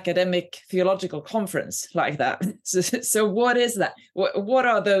example, an academic theological conference like that. So what is that? What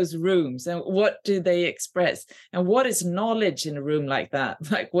are those rooms, and what do they express? And what is knowledge in a room like that,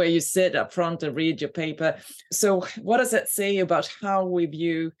 like where you sit up front and read your paper? So what does that say about how we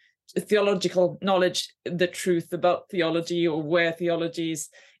view theological knowledge, the truth about theology, or where theology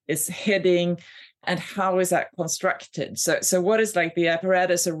is heading, and how is that constructed? So what is like the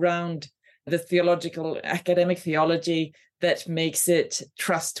apparatus around the theological, academic theology that makes it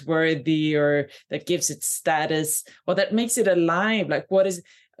trustworthy, or that gives it status, or that makes it alive? Like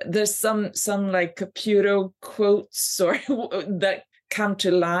there's some like Caputo quotes or that come to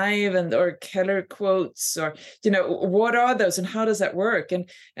life, or Keller quotes, or, what are those and how does that work?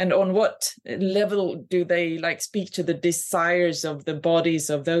 And on what level do they like speak to the desires of the bodies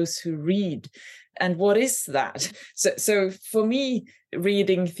of those who read? And what is that? So for me,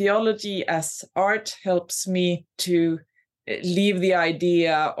 reading theology as art helps me to leave the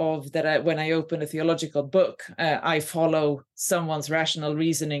idea of that when I open a theological book, I follow someone's rational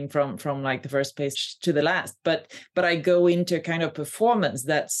reasoning from like the first page to the last, but I go into a kind of performance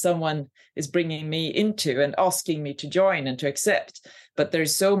that someone is bringing me into and asking me to join and to accept. But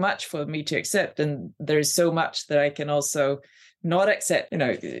there's so much for me to accept, and there's so much that I can also not accept.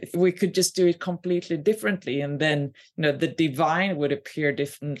 If we could just do it completely differently, and then the divine would appear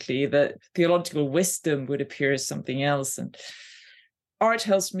differently, the theological wisdom would appear as something else. And art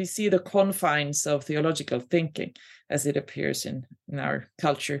helps me see the confines of theological thinking as it appears in our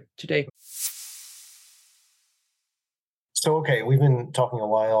culture today. So, okay, we've been talking a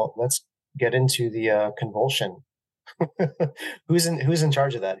while. Let's get into the convulsion. Who's in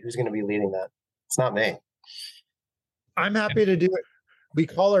charge of that? Who's going to be leading that? It's not me. I'm happy to do it. We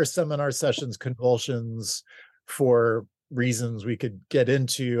call our seminar sessions convulsions for reasons we could get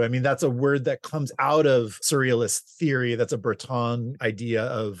into. I mean, that's a word that comes out of surrealist theory. That's a Breton idea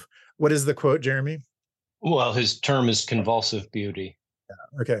of, what is the quote, Jeremy? Well, his term is convulsive beauty.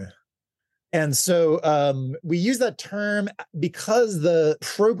 Yeah, okay. And so we use that term because the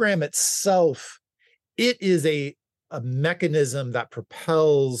program itself, it is a mechanism that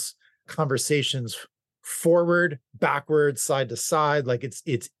propels conversations forward, backward, side to side. Like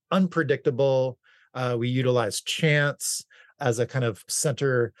it's unpredictable. We utilize chance as a kind of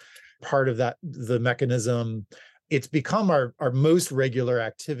center part of the mechanism. It's become our most regular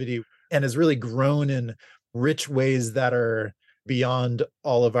activity and has really grown in rich ways that are beyond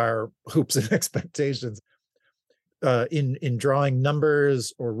all of our hopes and expectations. In drawing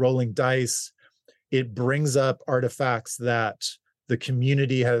numbers or rolling dice, it brings up artifacts that the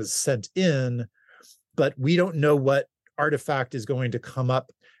community has sent in, but we don't know what artifact is going to come up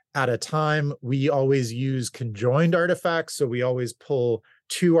at a time. We always use conjoined artifacts, so we always pull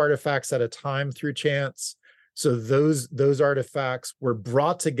 2 artifacts at a time through chance. So those artifacts were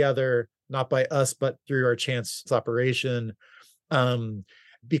brought together not by us, but through our chance operation.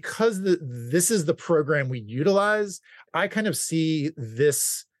 Because this is the program we utilize, I kind of see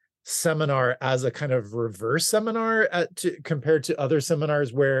this seminar as a kind of reverse seminar compared to other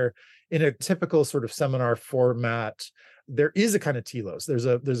seminars where in a typical sort of seminar format, there is a kind of telos. There's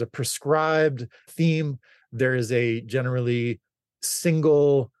a prescribed theme. There is a generally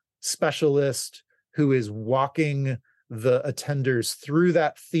single specialist who is walking the attenders through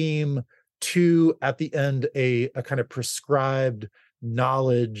that theme to, at the end, a kind of prescribed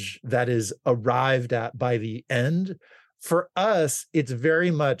knowledge that is arrived at by the end. For us, it's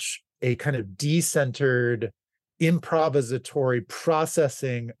very much a kind of decentered, improvisatory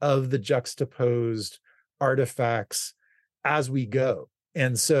processing of the juxtaposed artifacts as we go.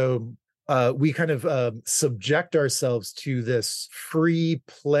 And so we kind of subject ourselves to this free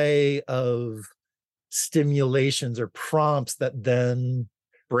play of stimulations or prompts that then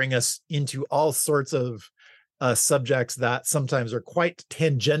bring us into all sorts of subjects that sometimes are quite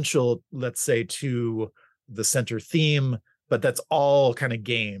tangential, let's say, to the center theme, but that's all kind of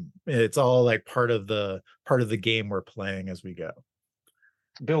game. It's all like part of the game we're playing as we go.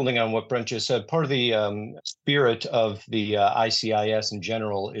 Building on what Brent just said, part of the spirit of the ICIS in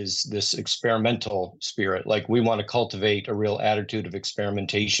general is this experimental spirit. Like, we want to cultivate a real attitude of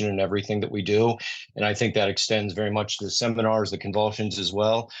experimentation in everything that we do. And I think that extends very much to the seminars, the convulsions as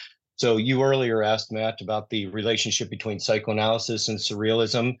well. So you earlier asked, Matt, about the relationship between psychoanalysis and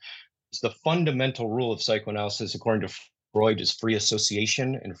surrealism. It's the fundamental rule of psychoanalysis, according to Freud, is free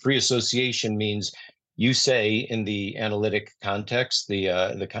association. And free association means you say, in the analytic context,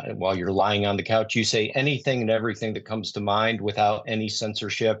 while you're lying on the couch, you say anything and everything that comes to mind without any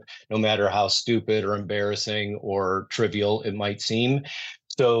censorship, no matter how stupid or embarrassing or trivial it might seem.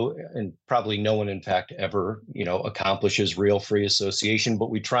 So, and probably no one, in fact, ever, accomplishes real free association,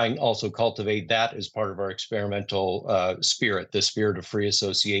 but we try and also cultivate that as part of our experimental spirit, the spirit of free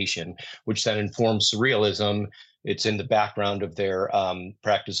association, which then informs surrealism. It's in the background of their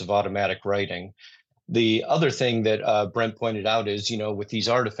practice of automatic writing. The other thing that Brent pointed out is, with these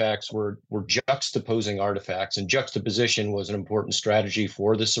artifacts, we're juxtaposing artifacts, and juxtaposition was an important strategy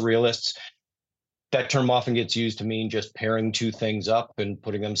for the surrealists. That term often gets used to mean just pairing 2 things up and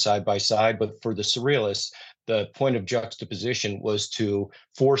putting them side by side. But for the surrealists, the point of juxtaposition was to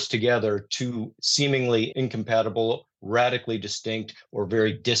force together 2 seemingly incompatible, radically distinct, or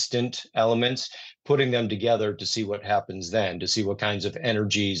very distant elements, putting them together to see what happens then, to see what kinds of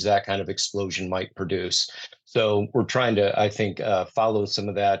energies that kind of explosion might produce. So we're trying to, I think, follow some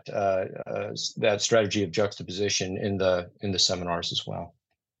of that strategy of juxtaposition in the seminars as well.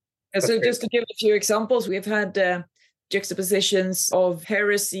 And so just to give a few examples, we've had juxtapositions of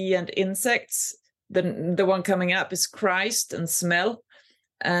heresy and insects the one coming up is Christ and smell.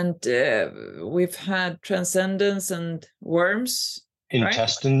 And we've had transcendence and worms.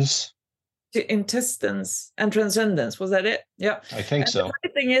 Intestines. Right? Intestines and transcendence. Was that it? Yeah. I think so. The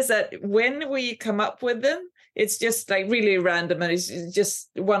funny thing is that when we come up with them, it's just like really random, and it's just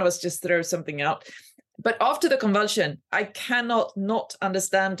one of us just throws something out. But after the convulsion, I cannot not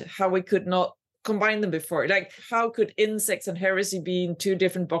understand how we could not combine them before. Like, how could insects and heresy be in two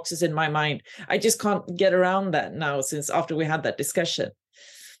different boxes in my mind? I just can't get around that now, since after we had that discussion.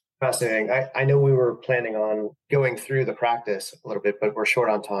 Fascinating. I know we were planning on going through the practice a little bit, but we're short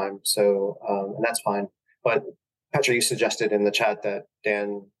on time, so and that's fine. But Petra, you suggested in the chat that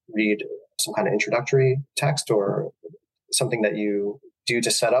Dan read some kind of introductory text or something that you do to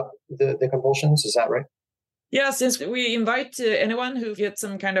set up the convulsions. Is that right? Yeah, since we invite anyone who gets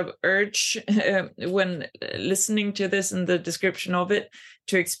some kind of urge when listening to this and the description of it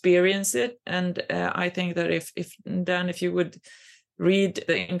to experience it. And I think that if Dan, if you would read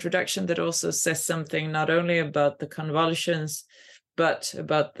the introduction that also says something not only about the convulsions, but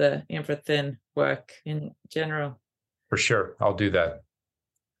about the Infrathin work in general. For sure, I'll do that.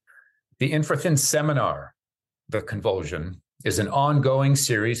 The Infrathin Seminar, The Convulsion, is an ongoing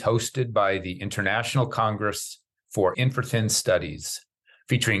series hosted by the International Congress for Infrathin Studies,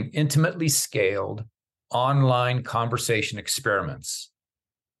 featuring intimately scaled online conversation experiments.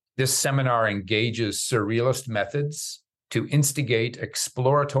 This seminar engages surrealist methods to instigate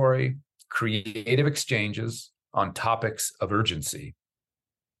exploratory, creative exchanges on topics of urgency.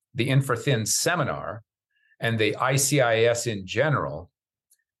 The Infrathin Seminar, and the ICIS in general,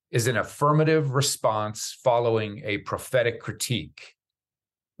 is an affirmative response following a prophetic critique.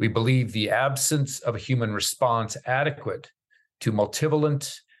 We believe the absence of a human response adequate to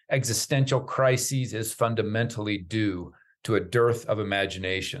multivalent existential crises is fundamentally due to a dearth of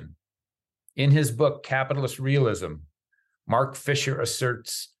imagination. In his book, Capitalist Realism, Mark Fisher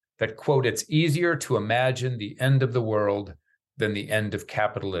asserts that, quote, "It's easier to imagine the end of the world than the end of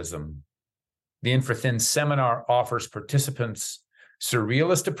capitalism." The Infrathin Seminar offers participants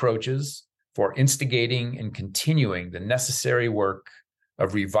surrealist approaches for instigating and continuing the necessary work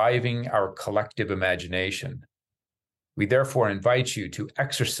of reviving our collective imagination. We therefore invite you to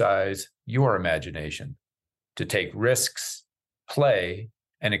exercise your imagination, to take risks, play,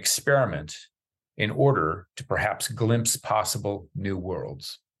 and experiment in order to perhaps glimpse possible new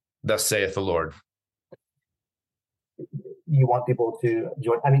worlds. Thus saith the Lord. You want people to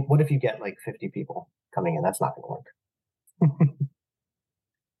join? I mean, what if you get like 50 people coming in? That's not going to work.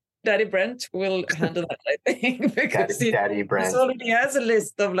 Daddy Brent will handle that, I think, because Daddy Brent already has a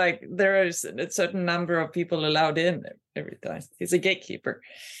list of like there is a certain number of people allowed in every time. He's a gatekeeper.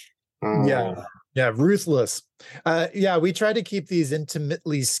 Yeah, ruthless. We try to keep these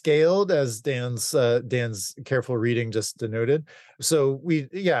intimately scaled, as Dan's careful reading just denoted. So we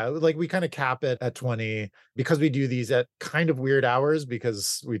kind of cap it at 20 because we do these at kind of weird hours,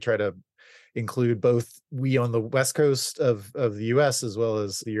 because we try to include both we on the West Coast of the US as well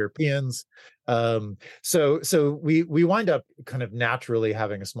as the Europeans. So we wind up kind of naturally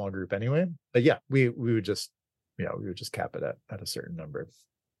having a small group anyway. But yeah, we would just cap it at a certain number.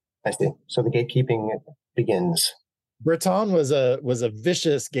 I see. So the gatekeeping begins. Breton was a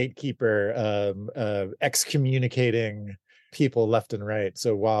vicious gatekeeper, excommunicating people left and right.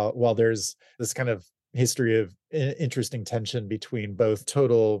 So while there's this kind of history of interesting tension between both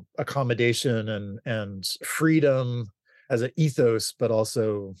total accommodation and freedom as an ethos, but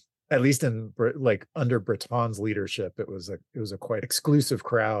also, at least in like under Breton's leadership, it was a quite exclusive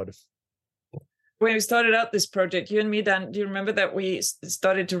crowd. When we started out this project, you and me, Dan, do you remember that we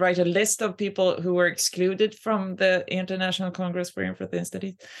started to write a list of people who were excluded from the International Congress for Infrathin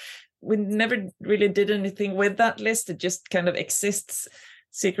Studies? We never really did anything with that list. It just kind of exists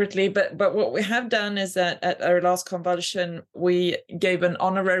secretly. But what we have done is that at our last convulsion, we gave an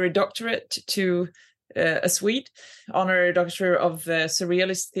honorary doctorate to a Swede, honorary doctor of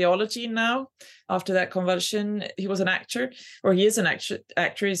surrealist theology now. After that convulsion, he was an actor, or he is an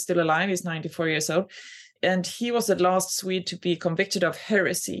actor. He's still alive. He's 94 years old. And he was the last Swede to be convicted of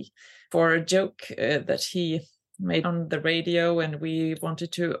heresy for a joke that he made on the radio. And we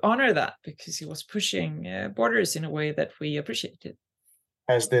wanted to honor that because he was pushing borders in a way that we appreciated.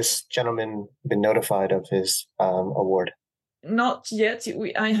 Has this gentleman been notified of his award? Not yet.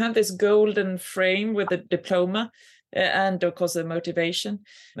 I have this golden frame with a diploma and, of course, the motivation.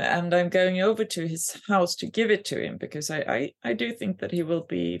 And I'm going over to his house to give it to him because I do think that he will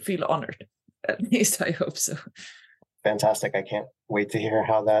feel honored. At least I hope so. Fantastic. I can't wait to hear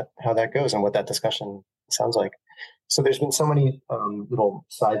how that goes and what that discussion sounds like. So there's been so many little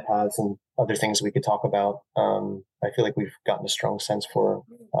side paths and other things we could talk about. I feel like we've gotten a strong sense for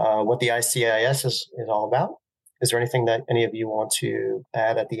what the ICIS is all about. Is there anything that any of you want to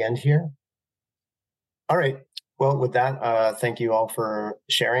add at the end here? All right. Well, with that, thank you all for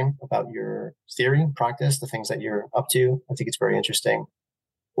sharing about your theory, practice, the things that you're up to. I think it's very interesting.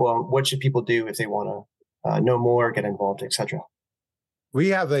 Well, what should people do if they want to know more, get involved, etc.? We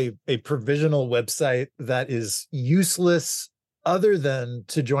have a provisional website that is useless other than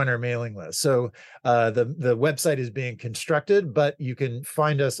to join our mailing list. So the website is being constructed, but you can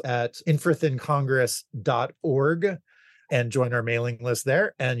find us at infrathincongress.org and join our mailing list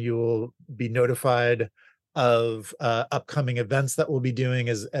there, and you will be notified of upcoming events that we'll be doing,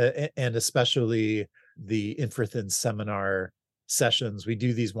 and especially the Infrathin seminar sessions. We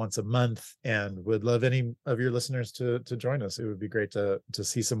do these once a month, and would love any of your listeners to join us. It would be great to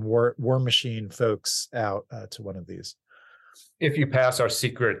see some War Machine folks out to one of these. If you pass our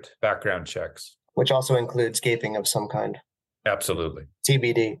secret background checks. Which also includes gaping of some kind. Absolutely.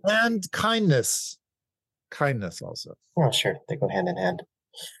 TBD. And kindness. Kindness also. Oh, sure. They go hand in hand.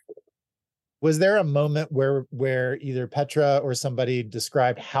 Was there a moment where either Petra or somebody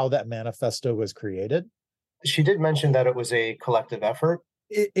described how that manifesto was created? She did mention that it was a collective effort.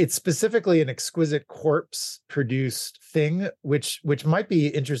 It's specifically an Exquisite Corpse produced thing, which might be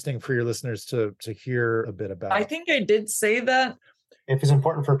interesting for your listeners to hear a bit about. I think I did say that. If it's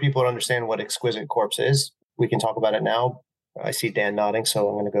important for people to understand what Exquisite Corpse is, we can talk about it now. I see Dan nodding, so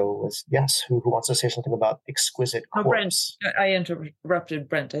I'm going to go with yes. Who wants to say something about Exquisite Corpse? Brent. I interrupted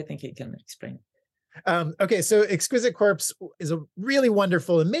Brent. I think he can explain. Okay, so Exquisite Corpse is a really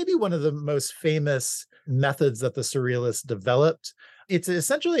wonderful and maybe one of the most famous methods that the Surrealists developed. It's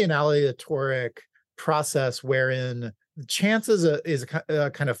essentially an aleatoric process wherein chance is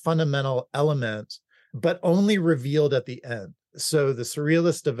a kind of fundamental element, but only revealed at the end. So the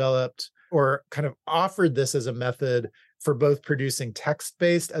Surrealists developed or kind of offered this as a method for both producing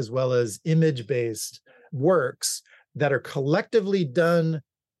text-based as well as image-based works that are collectively done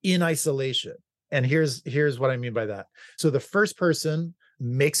in isolation. And here's what I mean by that. So the first person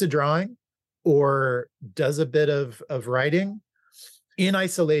makes a drawing or does a bit of writing in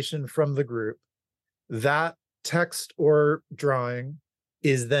isolation from the group. That text or drawing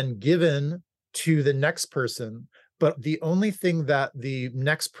is then given to the next person, but the only thing that the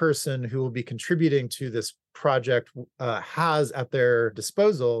next person who will be contributing to this project has at their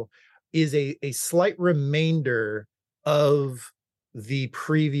disposal is a slight remainder of the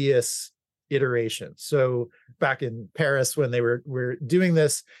previous iteration. So back in Paris, when they were doing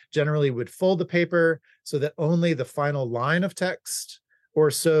this, generally would fold the paper so that only the final line of text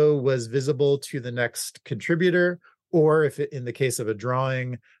or so was visible to the next contributor, or if in the case of a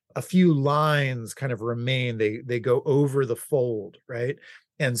drawing, a few lines kind of remain, they go over the fold, right?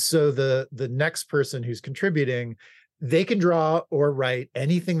 And so the next person who's contributing, they can draw or write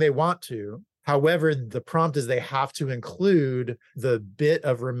anything they want to. However, the prompt is they have to include the bit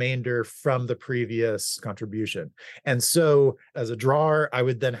of remainder from the previous contribution. And so as a drawer, I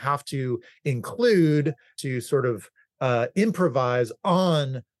would then have to include to sort of improvise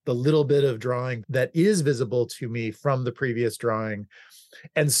on the little bit of drawing that is visible to me from the previous drawing.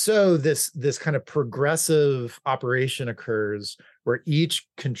 And so this kind of progressive operation occurs where each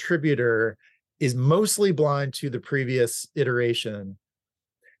contributor is mostly blind to the previous iteration,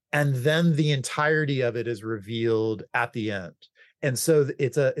 and then the entirety of it is revealed at the end. And so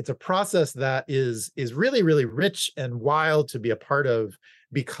it's a process that is really, really rich and wild to be a part of,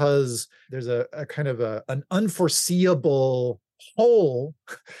 because there's a kind of an unforeseeable whole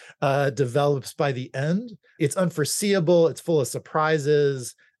develops by the end. It's unforeseeable. It's full of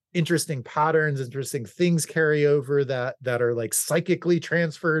surprises, interesting patterns, interesting things carry over that are like psychically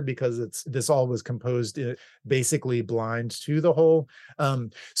transferred, because this all was composed basically blind to the whole.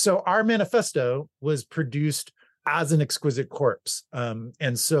 So our manifesto was produced as an Exquisite Corpse.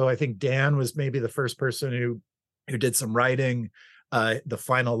 And so I think Dan was maybe the first person who did some writing. The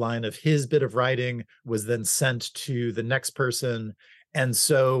final line of his bit of writing was then sent to the next person. And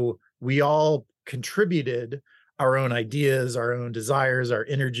so we all contributed our own ideas, our own desires, our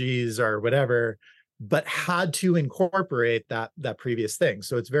energies, our whatever, but had to incorporate that previous thing.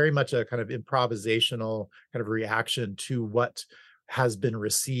 So it's very much a kind of improvisational kind of reaction to what has been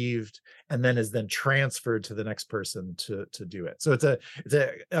received, and then is then transferred to the next person to do it. So it's a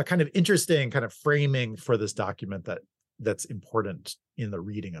kind of interesting kind of framing for this document that's important in the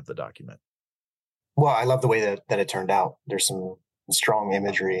reading of the document. Well, I love the way that it turned out. There's some strong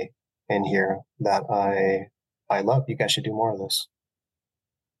imagery in here that I love. You guys should do more of this.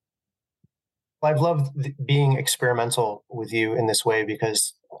 I've loved being experimental with you in this way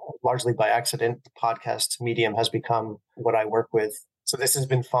because largely by accident, the podcast medium has become what I work with. So this has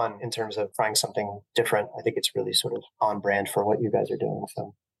been fun in terms of trying something different. I think it's really sort of on brand for what you guys are doing.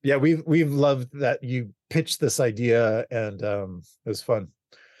 So yeah, we've loved that you pitched this idea, and it was fun.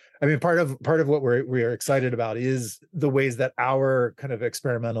 I mean, part of what we are excited about is the ways that our kind of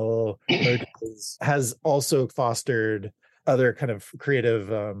experimental has also fostered other kind of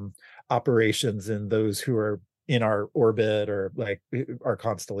creative operations in those who are in our orbit or like our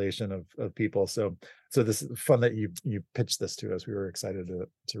constellation of people. So this is fun that you pitched this to us. We were excited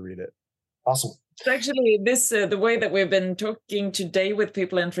to read it. Awesome. Actually, this the way that we've been talking today with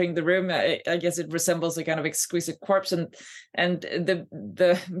people entering the room, I guess it resembles a kind of exquisite corpse, and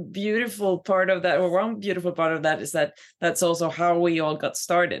the beautiful part of that, or one beautiful part of that, is that that's also how we all got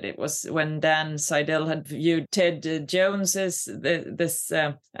started. It was when Dan Seidel had viewed Ted Jones's this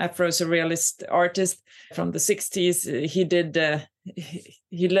Afro-surrealist artist from the 60s. He did.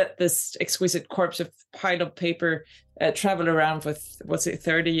 He let this exquisite corpse of pile of paper travel around for,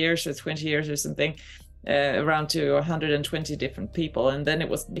 30 years or 20 years or something, around to 120 different people. And then it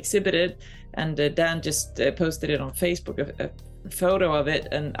was exhibited, and Dan just posted it on Facebook, a photo of it.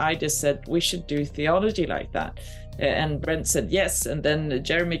 And I just said, we should do theology like that. And Brent said yes. And then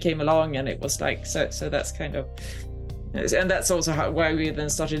Jeremy came along, and it was like, so that's kind of... And that's also why we then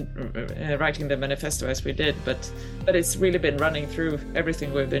started writing the manifesto as we did. But it's really been running through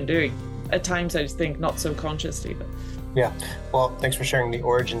everything we've been doing. At times, I think not so consciously. But yeah. Well, thanks for sharing the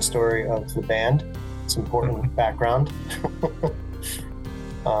origin story of the band. It's important background.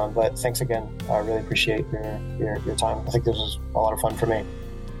 But thanks again. I really appreciate your time. I think this was a lot of fun for me.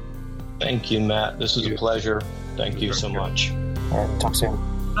 Thank you, Matt. This was a pleasure. Thank you so much. All right. Talk soon.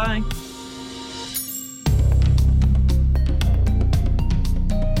 bye.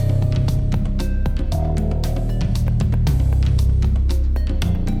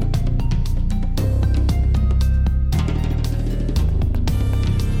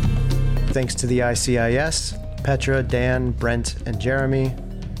 Thanks to the ICIS, Petra, Dan, Brent, and Jeremy.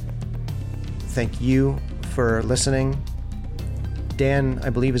 Thank you for listening. Dan, I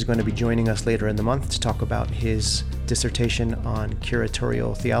believe, is going to be joining us later in the month to talk about his dissertation on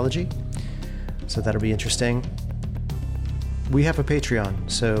curatorial theology. So that'll be interesting. We have a Patreon,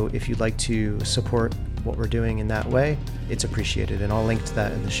 so if you'd like to support what we're doing in that way, it's appreciated, and I'll link to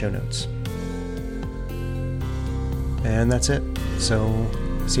that in the show notes. And that's it. So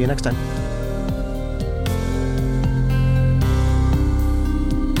see you next time.